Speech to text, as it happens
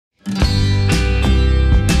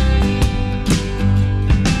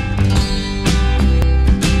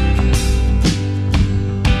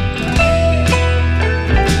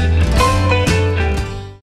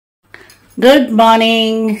Good morning.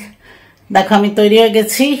 দেখো আমি তৈরি হয়ে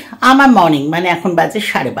গেছি। আমার মর্নিং মানে এখন বাজে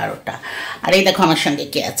 12:30। আর এই দেখো আমার সঙ্গে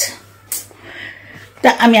কে আছে। তা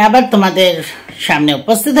আমি আবার তোমাদের সামনে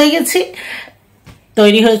উপস্থিত হয়ে গেছি,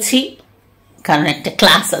 তৈরি হয়েছি, কারণ একটা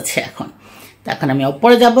ক্লাস আছে এখন। তখন আমি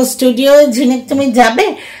ওপরে যাব স্টুডিও। ঝিনুক তুমি যাবে?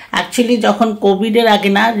 অ্যাকচুয়ালি যখন কোভিডের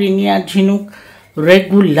আগে না, রিনি আর ঝিনুক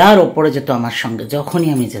রেগুলার ওপরে যেত আমার সঙ্গে যখনই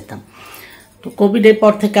আমি যেতাম। তো কোভিডের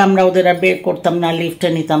পর থেকে আমরা ওদের আর বের করতাম না, লিফটে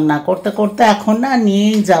নিতাম না, করতে করতে এখন না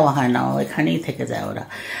নিয়েই যাওয়া হয় না, এখানেই থেকে যায় ওরা।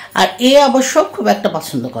 আর এ অবশ্য খুব একটা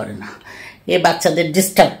পছন্দ করে না, এ বাচ্চাদের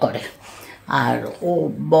ডিস্টার্ব করে। আর ও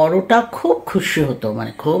বড়টা খুব খুশি হতো,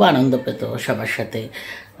 মানে খুব আনন্দ পেত সবার সাথে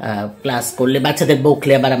ক্লাস করলে, বাচ্চাদের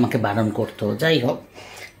বকলে আবার আমাকে বারণ করতো। যাই হোক,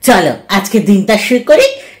 চলো আজকে দিনটা শুরু করি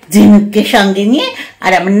ঝিনুককে সঙ্গে নিয়ে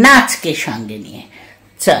আর আমার নাচকে সঙ্গে নিয়ে।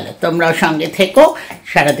 চলো তোমরাও সঙ্গে থেকো,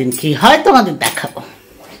 সারাদিন কি হয় তোমাদের দেখাবো।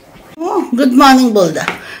 গুড মর্নিং বল দাও,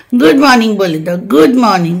 গুড মর্নিং বলে দাও, গুড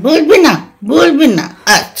মর্নিং। বলবি না? বলবি না?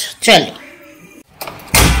 আচ্ছা চলো।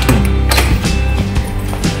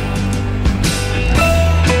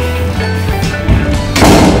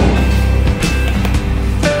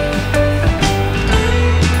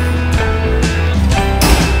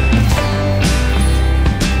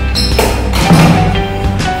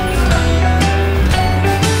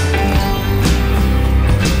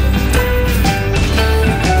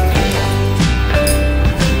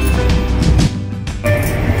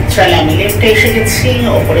 চলে আমি লিফটে এসে গেছি,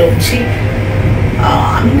 ওপরে উঠছি।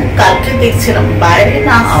 আমি না কালকে দেখছিলাম বাইরে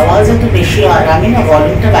না আওয়াজ এত বেশি, আর আমি না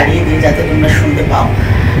ভলিউমটা বাড়িয়ে দিই যাতে তোমরা শুনতে পাও।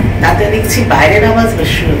 তাতে দেখছি বাইরের আওয়াজ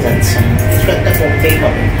বেশি হয়ে যাচ্ছে, কিছু একটা করতেই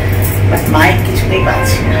হবে, বাট মাইক কিছুতেই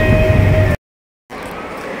পাচ্ছি না।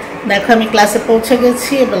 দেখো আমি ক্লাসে পৌঁছে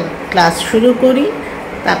গেছি, এবার ক্লাস শুরু করি,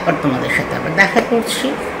 তারপর তোমাদের সাথে আবার দেখা করছি।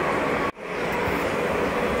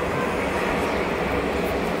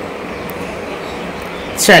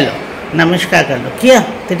 चलो नमस्कार कर लो। किया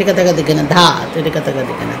तेरे का तक दिखे ना धा, तेरे का तक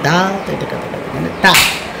दिखे ना धा, तेरे का तक दिखे ना ता,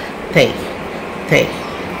 थे थे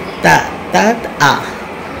ता ता आ,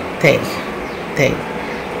 थे थे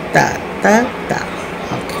ता ता ता।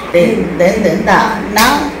 ओके दिन दिन दिन दा ना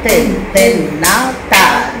दिन दिन ना ता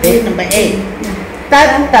दिन नंबर 8 ता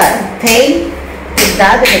ता थे दिन दा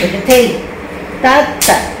दिखे थे ता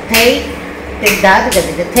ता थे दिन दा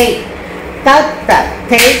दिखे थे ता ता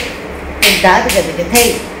थे Tik dad ga dig thay,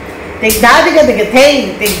 tik dad ga dig thay,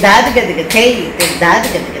 tik dad ga dig thay, tik dad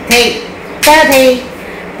ga dig thay, ta thay,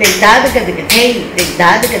 tik dad ga dig thay, tik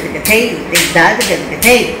dad ga dig thay, tik dad ga dig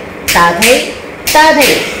thay, ta thay, ta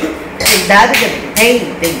thay, tik dad ga dig thay,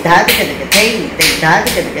 tik dad ga dig thay, tik dad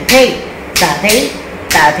ga dig thay, ta thay,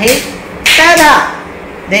 ta thay, ta tha,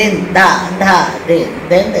 din da dha din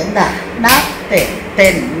din din da na din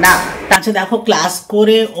din na। আচ্ছা দেখো class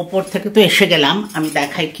করে ওপর থেকে তো এসে গেলাম, আমি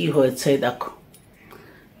দেখাই কি হয়েছে। দেখো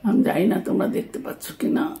আমি জানি না তোমরা দেখতে পাচ্ছ কি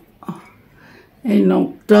না, এই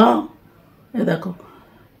নখটা এ দেখো,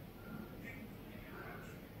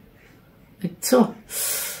 দেখছো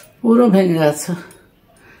পুরো ভেঙে গেছে।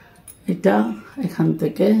 এটা এখান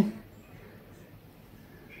থেকে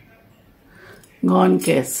গন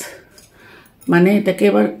কেস, মানে এটাকে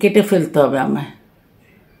এবার কেটে ফেলতে হবে আমায়।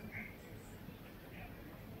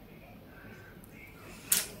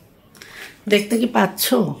 দেখতে কি পাচ্ছ?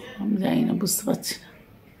 আমি জানি না, বুঝতে পারছি না।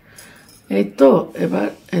 এই তো এবার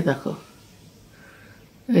এ দেখো,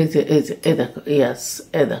 এই যে এই যে এ দেখো, ইয়াস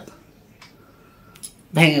এ দেখো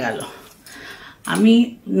ভেঙে গেল। আমি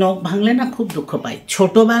নখ ভাঙলে না খুব দুঃখ পাই।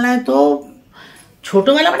 ছোটবেলায় তো,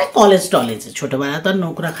 ছোটবেলা মানে কলেজ টলেজে, ছোটবেলায় তো আর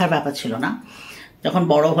নখ রাখার ব্যাপার ছিল না। যখন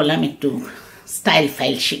বড় হলাম একটু স্টাইল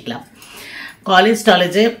ফাইল শিখলাম, কলেজ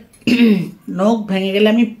টলেজে নখ ভেঙে গেলে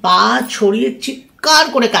আমি পা ছড়িয়ে চিৎকার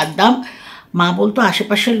করে কাঁদতাম। মা বলতো,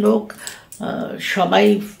 আশেপাশের লোক সবাই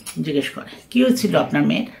জিজ্ঞেস করে কি হয়েছিল আপনার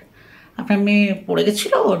মেয়ের, আপনার মেয়ে পড়ে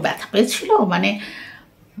গেছিল, ওর ব্যথা পেয়েছিল, মানে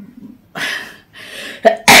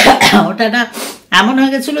ওটা না এমন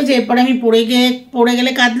হয়ে গেছিলো যে এরপরে আমি পড়ে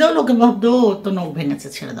গেলে কাঁদলেও লোকে ভাবতো ওর তো নখ ভেঙেছে,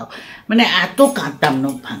 ছেড়ে দাও, মানে এত কাঁদতাম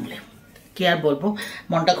নখ ভাঙলে। কি আর বলবো,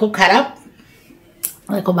 মনটা খুব খারাপ।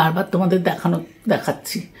 দেখো বারবার তোমাদের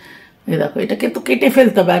দেখাচ্ছি, এই দেখো এটাকে তো কেটে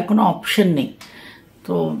ফেলতে হবে, আর কোনো অপশন নেই।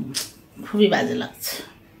 তো খুবই বাজে লাগছে।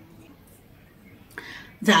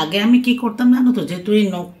 যে আগে আমি কি করতাম জানো তো, যেহেতু এই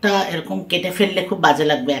নখটা এরকম কেটে ফেললে খুব বাজে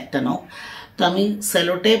লাগবে একটা নখ, তো আমি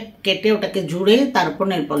সেলোটেপ কেটে ওটাকে জুড়ে তার উপর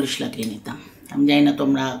নেল পলিশ লাগিয়ে নিতাম। আমি জানি না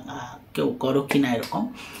তোমরা কেউ করো কি না এরকম,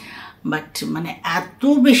 বাট মানে এত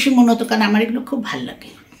বেশি মনে হতো, কারণ আমার এগুলো খুব ভালো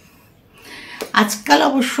লাগে। আজকাল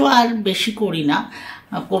অবশ্য আর বেশি করি না,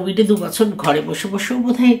 কোভিডে 2 বছর ঘরে বসে বসেও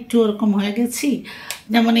বোধহয় একটু ওরকম হয়ে গেছি।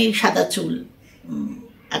 যেমন এই সাদা চুল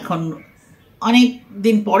এখন অনেক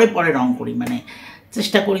দিন পরে পরে রং করি, মানে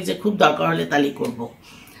চেষ্টা করি যে খুব দরকার হলে তালি করব।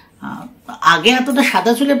 আগে এতটা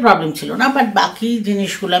সাদা চুলের প্রবলেম ছিল না, বাট বাকি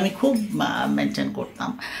জিনিসগুলো আমি খুব মেনটেন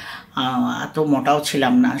করতাম, এত মোটাও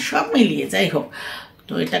ছিলাম না, সব মিলিয়ে যাই হোক।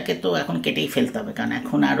 তো এটাকে তো এখন কেটেই ফেলতে হবে, কারণ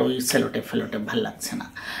এখন আর ওই সেলোটেপ ফেলোটেপ ভাল লাগছে না।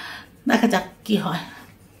 দেখা যাক কি হয়,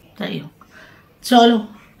 যাই হোক। চলো,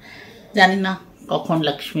 জানি না কখন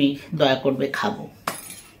লক্ষ্মী দয়া করবে, খাবো।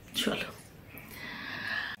 চলো।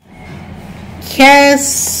 Yes.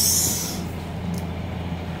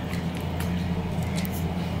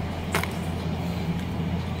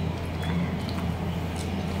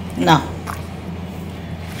 No.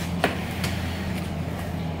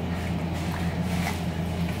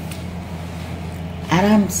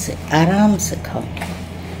 आराम से खाओ।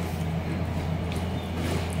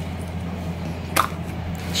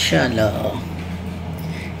 चलो।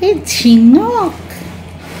 ये झिनुक,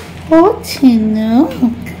 ও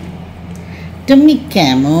ঝিনুক, তুমি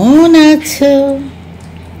কেমন আছো?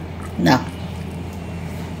 না,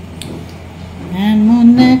 এমন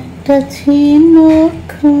একটা ঝিনুক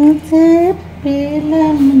খুঁজে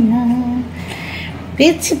পেলাম না।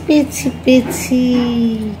 পেয়েছি পেয়েছি পেয়েছি,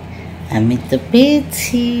 আমি তো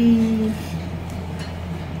পেয়েছি।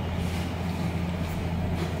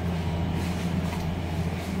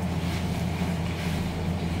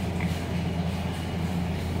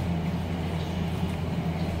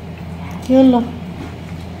 কি হলো?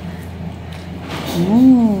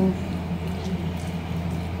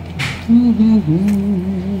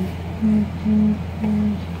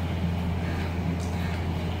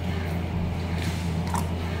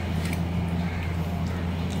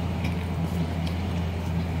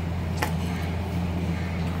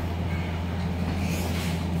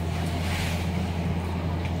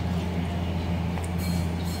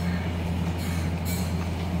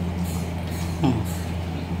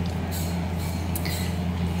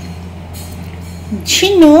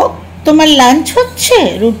 ঝিনুক, তোমার লাঞ্চ হচ্ছে,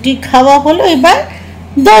 রুটি খাওয়া হলো, এবার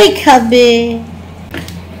দই খাবে।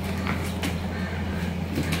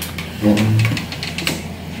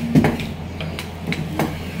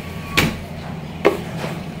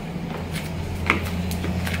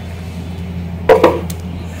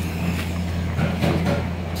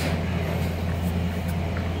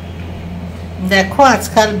 দেখো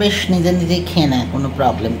আজকাল বেশ নিজে নিজে খেয়ে নেয়, কোনো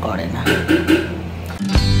প্রবলেম করে না।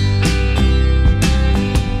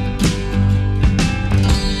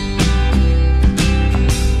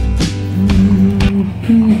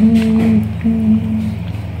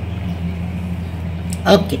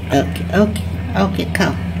 ওকে ওকে ওকে ওকে,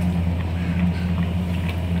 খাও।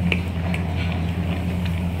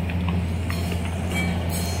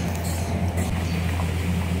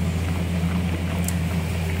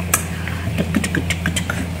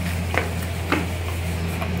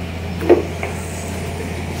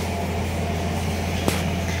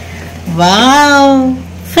 Wow,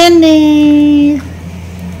 finish.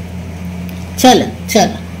 चलो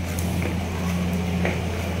चलो।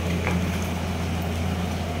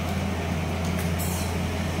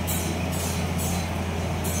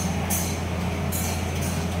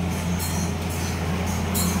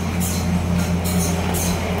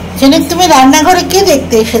 झिनुक, तुम्हें रान्ना घरे क्या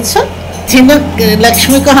देखते एसेছো? झिनुक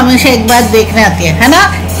लक्ष्मी को हमेशा एक बार देखने आती है ना?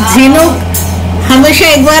 झिनुक हमेशा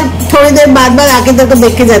एक बार थोड़ी देर बाद आके तेरे को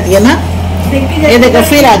देख के जाती है ना? ये देखो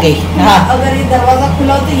फिर आ गई। हाँ, अगर ये दरवाजा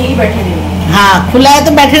खुला हो तो यही बैठे रहेगी। हाँ, खुला है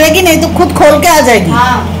तो बैठे रहेगी, नहीं तो खुद खोल के आ जाएगी।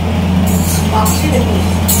 हाँ,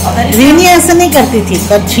 रीनी ऐसा नहीं करती थी,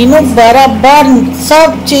 पर झिनुक बराबर सब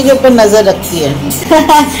चीजों पे नजर रखती है।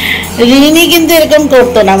 रीनी किन्तु एरकम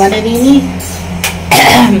करतो ना, माने रीनी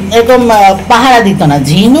এরকম পাহারা দিত না।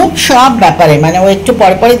 ঝিনুক সব ব্যাপারে, মানে ও একটু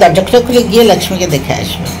পর পরই দরজা খুলে গিয়ে লক্ষ্মীকে দেখে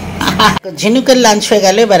আসবে। ঝিনুকের লাঞ্চ হয়ে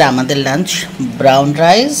গেল, এবার আমাদের লাঞ্চ। ব্রাউন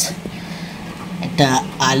রাইস, একটা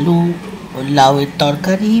আলু লাউয়ের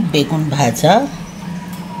তরকারি, বেগুন ভাজা,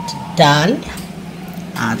 ডাল,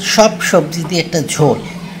 আর সব সবজি দিয়ে একটা ঝোল,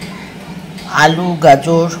 আলু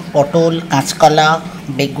গাজর পটল কাঁচকলা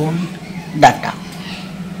বেগুন ডাঁটা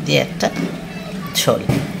দিয়ে একটা ঝোল।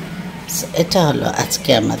 এটা হলো আজকে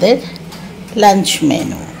আমাদের লাঞ্চ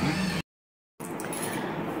মেনু।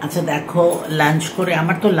 আচ্ছা দেখো, লাঞ্চ করে,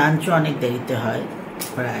 আমার তো লাঞ্চও অনেক দেরিতে হয়,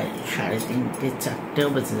 প্রায় 3:30 4টেও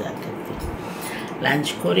বেজে যায়। লাঞ্চ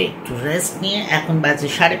করে একটু রেস্ট নিয়ে এখন বাজে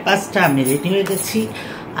 5:30, আমি রেডি হয়ে গেছি।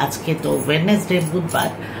 আজকে তো ওয়েডনেসডে, বুধবার,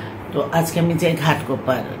 তো আজকে আমি যাই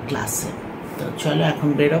ঘাটকোপার ক্লাসে। তো চলো এখন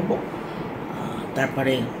বেরোবো,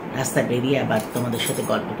 তারপরে রাস্তায় বেরিয়ে আবার তোমাদের সাথে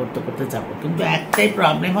গল্প করতে করতে যাব। কিন্তু একটাই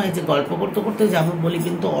প্রবলেম হয় যে গল্প করতে করতে যাব বলি,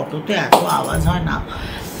 কিন্তু অটোতে এত আওয়াজ হয় না,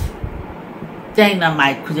 জানি না,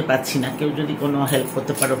 মাইক খুঁজে পাচ্ছি না। কেউ যদি কোনো হেল্প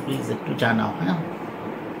করতে পারো প্লিজ একটু জানাও। হ্যাঁ,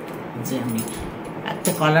 যে আমি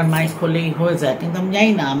একটা কলার মাইক হলেই হয়ে যায়, কিন্তু আমি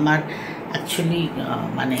জানি না, আমার অ্যাকচুয়ালি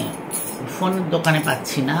মানে ফোনের দোকানে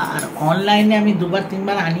পাচ্ছি না। আর অনলাইনে আমি 2-3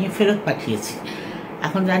 বার আনিয়ে ফেরত পাঠিয়েছি।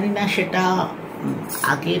 এখন জানি না সেটা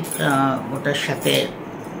আগের ওটার সাথে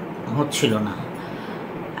হচ্ছিল না,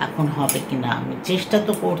 এখন হবে কি না। আমি চেষ্টা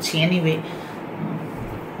তো করছি। এনিওয়ে,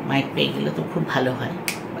 মাইক পেয়ে গেলে তো খুব ভালো হয়।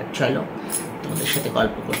 বাট চলো, তোমাদের সাথে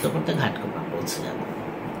গল্প করতে করতে ঘাটকোপার পৌঁছে যাব।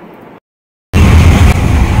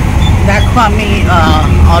 দেখো, আমি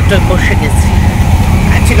অটোয় বসে গেছি।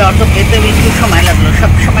 অ্যাকচুয়ালি অটো পেতে একটু সময় লাগলো,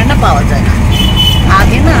 সব সময় না পাওয়া যায় না।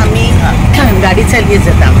 আগে না আমি গাড়ি চালিয়ে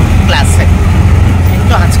যেতাম ক্লাসে,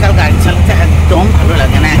 কিন্তু আজকাল গাড়ি চালাতে একদম ভালো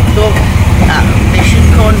লাগে না। একদম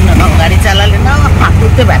বেশিক্ষণ গাড়ি চালালে না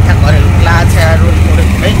হাঁটুতে ব্যথা করে, ক্লাচ আর ওই করে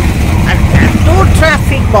করে। আর এত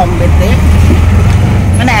ট্রাফিক বম্বেতে,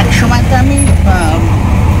 মানে এক সময় তো আমি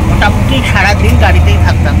মোটামুটি সারাদিন গাড়িতেই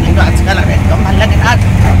থাকতাম, কিন্তু আজকাল আর একদম ভালো লাগে না। আর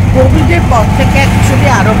কোভিডের পর থেকে অ্যাকচুয়ালি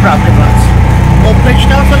আরও প্রবলেম আছে,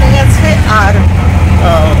 অভ্যেসটাও চলে গেছে। আর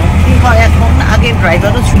কী হয়, এখন আগে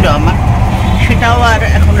ড্রাইভারও ছিল আমার, সেটাও আর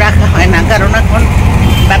এখন রাখা হয় না। কারণ এখন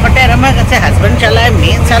ব্যাপারটা এরম হয়ে গেছে, হাজব্যান্ড চালায়,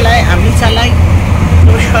 মেয়ে চালায়, আমি চালাই,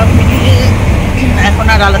 তো সব মিলিয়ে এখন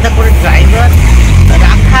আর আলাদা করে ড্রাইভার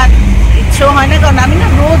রাখার ইচ্ছেও হয় না। কারণ আমি না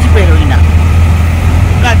রোজ বেরোই না,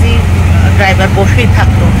 কাজেই ড্রাইভার বসেই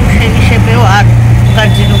থাকতো, সেই হিসেবেও আর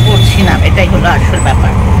কন্টিনিউ করছি না। এটাই হলো আসল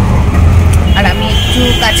ব্যাপার। আর আমি একটু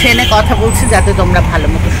কাছে এনে কথা বলছি যাতে তোমরা ভালো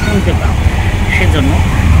মতো শুনতে পাও, সেজন্য।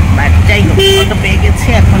 বাট যাই হোক, অটো পেয়ে গেছি,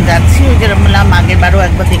 এখন যাচ্ছি। ওই যেরকম বললাম, আগের বারও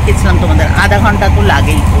একবার দেখিয়েছিলাম তোমাদের, আধা ঘন্টা তো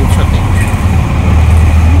লাগেই পৌঁছতে।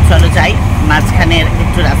 চলো যাই, মাঝখানের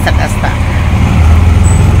একটু রাস্তা টাস্তা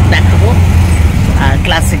দেখাবো, আর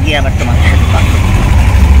ক্লাসে গিয়ে আবার তোমাদের সাথে কথা।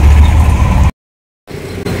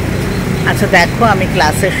 আচ্ছা দেখো, আমি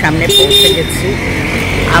ক্লাসের সামনে পৌঁছে গেছি।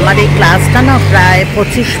 আমার এই ক্লাসটা না প্রায়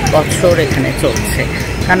 25 বছর এখানে চলছে,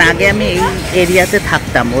 কারণ আগে আমি এই এরিয়াতে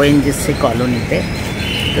থাকতাম, ওএনজিসি কলোনিতে,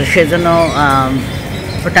 তো সেজন্য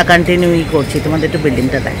ওটা কন্টিনিউই করছি। তোমাদের একটু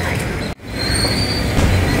বিল্ডিংটা দেখাই।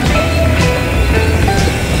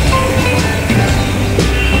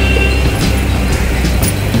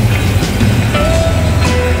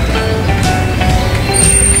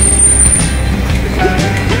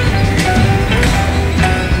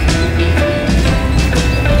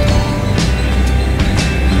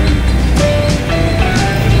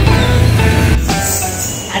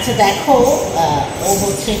 দেখো, ও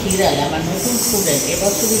হচ্ছে হিরাল, আমার নতুন স্টুডেন্ট,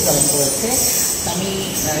 এবছরই জয়েন করেছে। আমি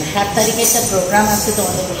 7 তারিখে একটা প্রোগ্রাম আছে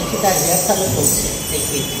তোমাদের বলেছি, তার রিহার্সালও চলছে।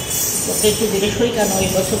 দেখি ওকে একটু জিজ্ঞেস করি, কারণ ওই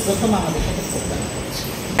বছর প্রথম আমাদের সাথে প্রোগ্রাম করছে।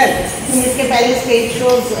 तुम इसके पहले स्टेज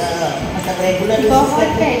शोज मतलब रेगुलर? बहुत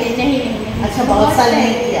पहले नहीं। अच्छा, बहुत साल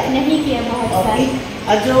नहीं किया बहुत साल।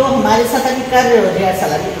 और जो हमारे साथ अभी कर रहे हो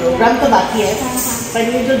रिहर्सल, अभी प्रोग्राम तो बाकी है, पर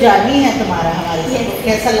ये जो जर्नी है तुम्हारा हमारे साथ, तो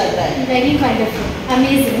कैसा लग रहा है? Very wonderful,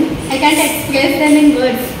 amazing, I can't express them in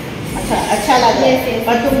words. अच्छा लग रहा है।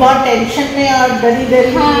 पर तुम बहुत टेंशन में और डरी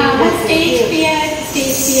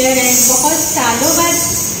स्टेज फियर है। बहुत सालों बाद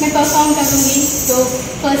मैं परफॉर्म करूँगी, तो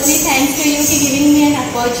फर्स्टली थैंक्स टू यू कि गिविंग मी एन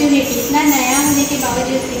अपॉर्चुनिटी। इतना नया होने के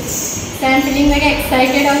बावजूद भी So I'm feeling very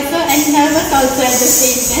excited also and nervous also at the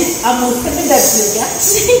same time. अब मुझसे भी डरती हो क्या?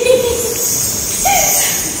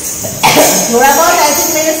 थोड़ा बहुत ऐसे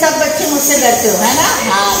मेरे सब बच्चे मुझसे डरते हो, है ना?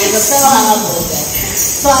 हाँ, ये तो सब हाँ बोलते हैं।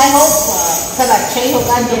 So I hope सब अच्छा ही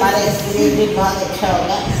होगा, तुम्हारा एक्सपीरियंस भी बहुत अच्छा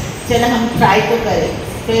होगा। चलो हम ट्राई तो करें,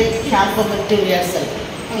 फिर शाम को मिलते रिहर्सल।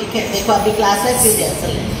 ठीक है, देखो अभी क्लास है, फिर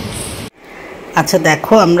रिहर्सल है। আচ্ছা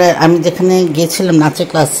দেখো, আমি যেখানে গিয়েছিলাম নাচের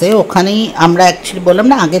ক্লাসে, ওখানেই আমরা অ্যাকচুয়ালি বললাম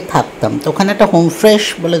না আগে থাকতাম, তো ওখানে একটা হোম ফ্রেশ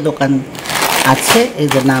বলে দোকান আছে, এই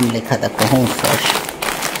যে নাম লেখা দেখো, হোম ফ্রেশ।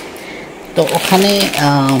 তো ওখানে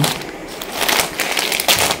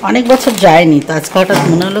অনেক বছর যায়নি, তো আজকে হঠাৎ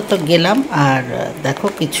মনে হলো, তো গেলাম। আর দেখো,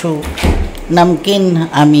 কিছু নমকিন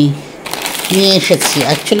আমি নিয়ে এসেছি।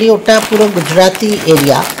 অ্যাকচুয়ালি ওটা পুরো গুজরাটি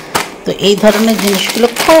এরিয়া, তো এই ধরনের জিনিসগুলো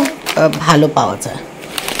খুব ভালো পাওয়া যায়।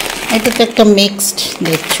 এটা তো একটা মিক্সড,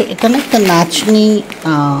 দেখছো, এটা না একটা নাচনি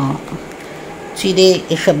চিড়ে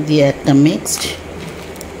এসব দিয়ে একটা মিক্সড,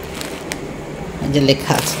 যে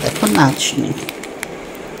লেখা আছে দেখো, নাচনি।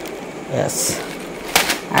 ব্যাস।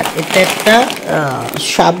 আর এটা একটা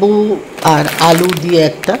সাবু আর আলু দিয়ে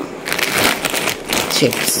একটা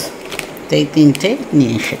চিপস, তো এই তিনটে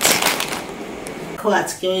নিয়ে এসেছি। দেখো,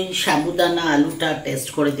 আজকে ওই সাবুদানা আলুটা টেস্ট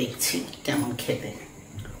করে দেখছি কেমন খেতে,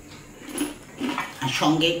 আর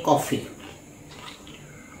সঙ্গে কফি।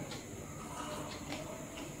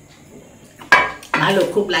 ভালো,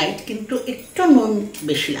 খুব লাইট, কিন্তু একটু নুন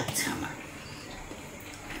বেশি লাগছে আমার।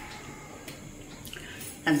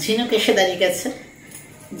 আর ঝিনুক এসে দাঁড়িয়ে গেছে,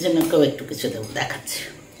 ঝিনুককেও একটু কিছু দেবো, দেখাচ্ছি।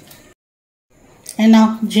 এই নাও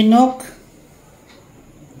ঝিনুক,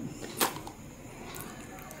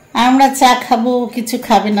 আমরা চা খাবো, কিছু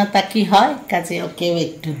খাবে না তা কি হয়, কাজে ওকেও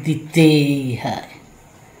একটু দিতেই হয়।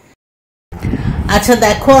 আচ্ছা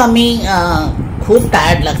দেখো, আমি খুব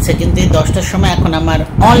টায়ার্ড লাগছে, কিন্তু এই 10টার সময় এখন আমার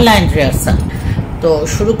অনলাইন রিহার্সাল, তো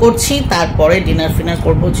শুরু করছি, তারপরে ডিনার ফিনার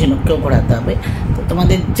করবো, ঝিনুককেও ঘোরাতে হবে, তো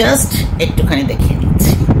তোমাদের জাস্ট একটুখানি দেখিয়ে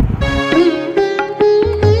দিচ্ছি।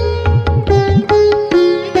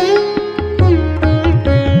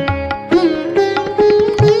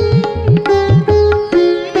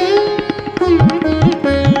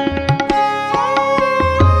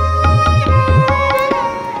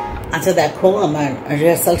 আচ্ছা দেখো, আমার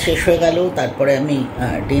রিহার্সাল শেষ হয়ে গেল, তারপরে আমি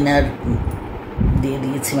ডিনার দিয়ে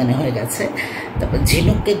দিয়েছি, মানে হয়ে গেছে, তারপর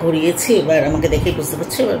ঝিনুককে ঘুরিয়েছি। এবার আমাকে দেখে বুঝতে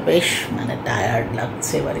পারছি এবার বেশ মানে টায়ার্ড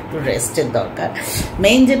লাগছে, এবার একটু রেস্টের দরকার।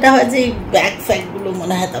 মেইন যেটা হয় যে ব্যাক ফ্যাকগুলো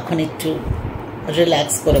মনে হয় তখন একটু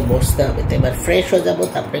রিল্যাক্স করে বসতে হবে, তো এবার ফ্রেশ হয়ে যাবো,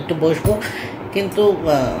 তারপরে একটু বসবো। কিন্তু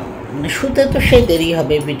শুতে তো সেই দেরি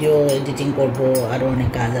হবে, ভিডিও এডিটিং করবো, আরও অনেক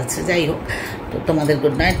কাজ আছে। যাই হোক, তো তোমাদের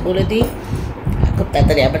গুড নাইট বলে দিই, খুব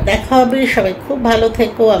তাড়াতাড়ি আবার দেখা হবে। সবাই খুব ভালো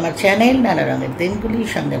থেকো। আমার চ্যানেল নানা রঙের দিনগুলি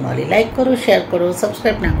সঙ্গে মলি লাইক করো, শেয়ার করো,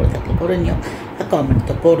 সাবস্ক্রাইব না করে থাকলে করে নিও, আর কমেন্ট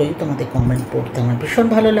তো করোই, তোমাদের কমেন্ট পড়তে আমার ভীষণ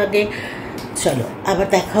ভালো লাগে। চলো আবার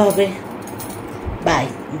দেখা হবে, বাই,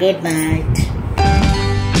 গুড নাইট।